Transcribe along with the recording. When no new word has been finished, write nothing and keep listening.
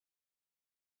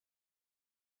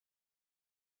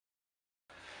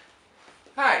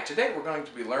Hi, today we're going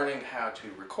to be learning how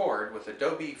to record with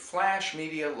Adobe Flash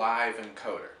Media Live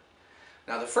Encoder.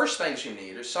 Now the first things you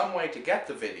need is some way to get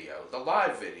the video, the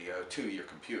live video, to your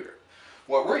computer.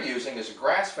 What we're using is a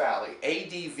Grass Valley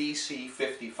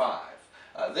ADVC55.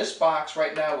 This box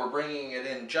right now we're bringing it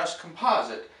in just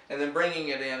composite and then bringing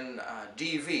it in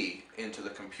DV into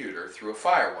the computer through a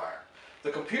FireWire.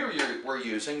 The computer we're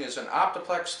using is an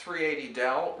Optiplex 380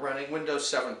 Dell running Windows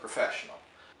 7 Professional.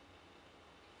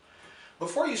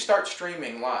 Before you start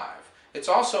streaming live, it's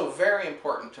also very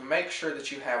important to make sure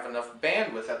that you have enough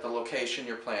bandwidth at the location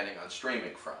you're planning on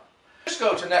streaming from. Just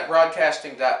go to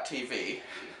netbroadcasting.tv,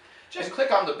 just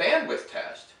click on the bandwidth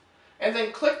test, and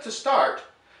then click to start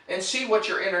and see what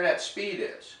your internet speed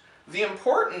is. The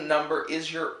important number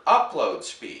is your upload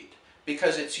speed,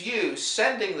 because it's you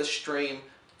sending the stream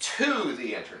to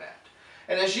the internet.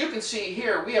 And as you can see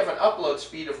here, we have an upload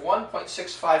speed of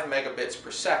 1.65 megabits per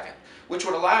second, which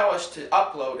would allow us to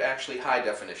upload actually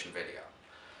high-definition video.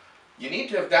 You need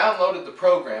to have downloaded the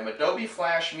program Adobe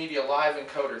Flash Media Live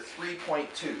Encoder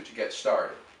 3.2 to get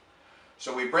started.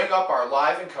 So we bring up our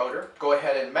live encoder, go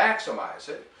ahead and maximize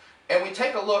it, and we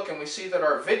take a look and we see that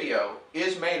our video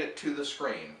is made it to the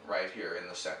screen right here in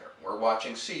the center. We're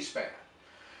watching C-SPAN.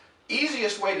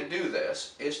 Easiest way to do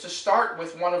this is to start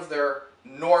with one of their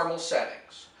normal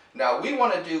settings. Now we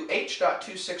want to do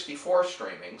H.264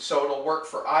 streaming, so it'll work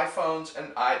for iPhones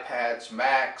and iPads,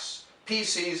 Macs,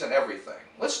 PCs, and everything.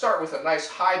 Let's start with a nice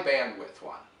high bandwidth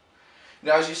one.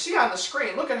 Now as you see on the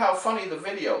screen, look at how funny the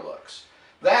video looks.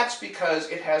 That's because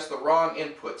it has the wrong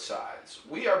input size.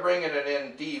 We are bringing it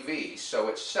in DV, so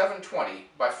it's 720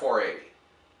 by 480.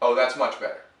 Oh, that's much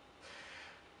better.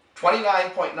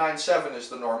 29.97 is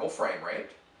the normal frame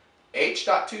rate.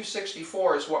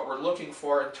 H.264 is what we're looking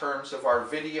for in terms of our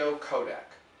video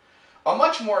codec. A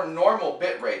much more normal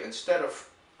bit rate instead of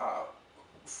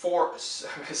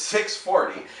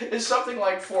 640 is something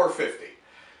like 450.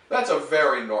 That's a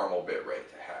very normal bit rate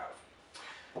to have.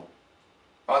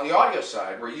 On the audio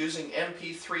side, we're using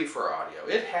MP3 for audio.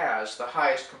 It has the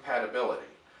highest compatibility.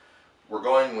 We're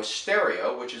going with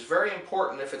stereo, which is very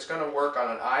important if it's going to work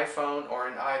on an iPhone or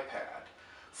an iPad.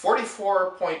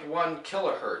 44.1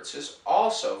 kilohertz is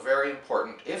also very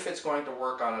important if it's going to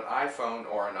work on an iPhone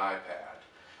or an iPad.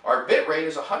 Our bit rate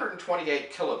is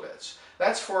 128 kilobits.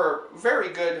 That's for very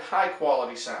good high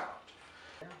quality sound.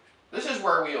 This is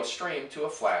where we'll stream to a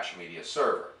Flash Media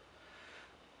server.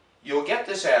 You'll get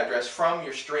this address from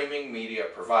your streaming media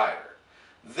provider.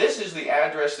 This is the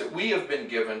address that we have been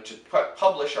given to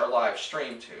publish our live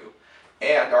stream to,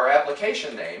 and our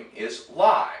application name is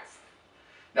Live.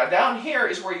 Now down here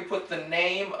is where you put the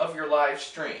name of your live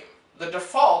stream. The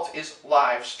default is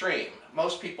live stream.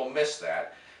 Most people miss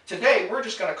that. Today we're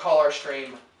just going to call our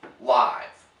stream Live.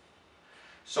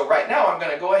 So right now I'm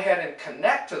going to go ahead and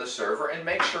connect to the server and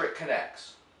make sure it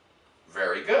connects.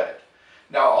 Very good.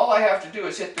 Now all I have to do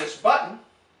is hit this button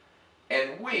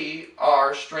and we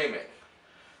are streaming.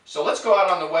 So let's go out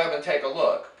on the web and take a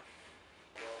look.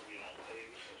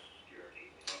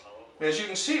 As you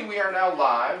can see, we are now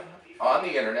live on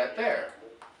the internet there.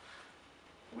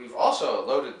 We've also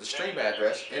loaded the stream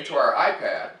address into our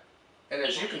iPad, and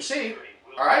as you can see,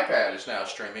 our iPad is now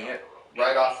streaming it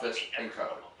right off this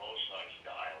Enco.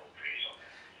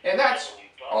 And that's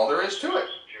all there is to it.